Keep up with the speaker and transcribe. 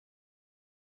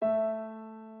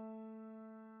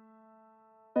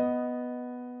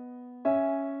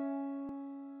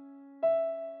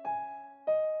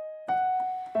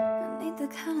Need the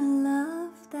kind of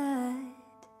love that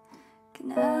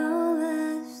can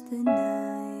outlast the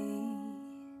night.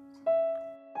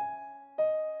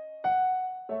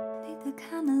 Need the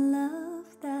kind of love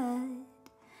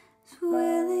that's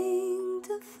willing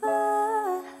to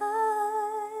fight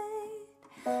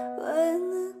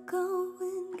when the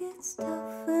going gets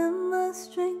tough and my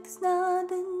strength's not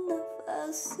enough.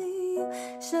 I see you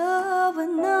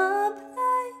showing up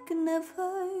like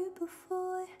never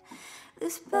before.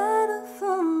 This battle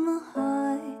from my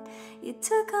heart you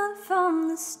took on from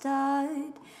the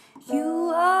start.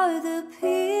 You are the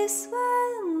peace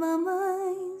when my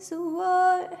mind's at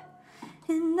war.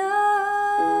 And no,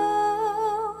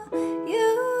 you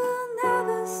will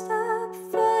never stop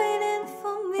fighting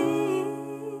for me.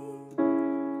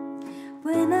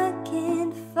 When I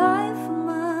can't fight for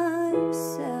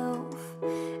myself,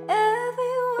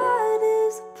 every word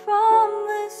is a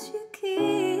promise you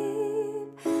keep.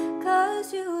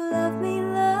 'Cause you love me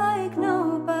like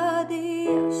nobody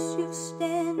else. You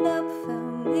stand up for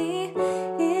me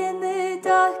in the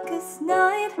darkest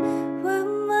night.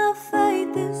 When my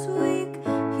faith is weak,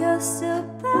 you're still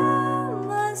by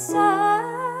my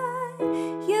side.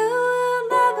 You will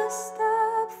never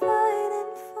stop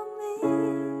fighting for me.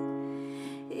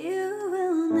 You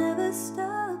will never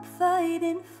stop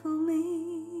fighting for me.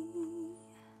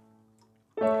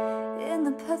 In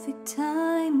the perfect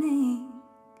timing,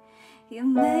 you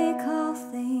make all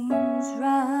things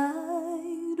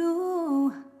right.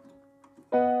 Ooh.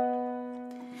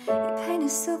 You paint a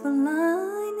silver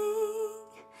lining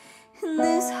in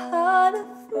this heart of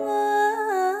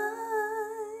mine.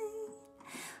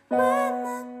 When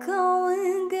the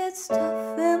going gets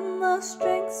tough and my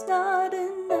strength's not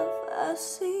enough, I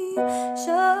see you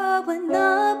showing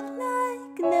up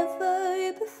like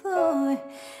never before.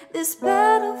 This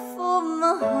battle for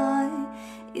my heart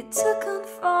you took on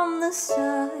from the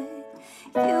start.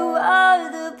 You are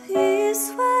the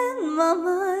peace when my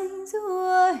mind's at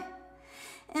war.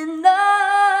 And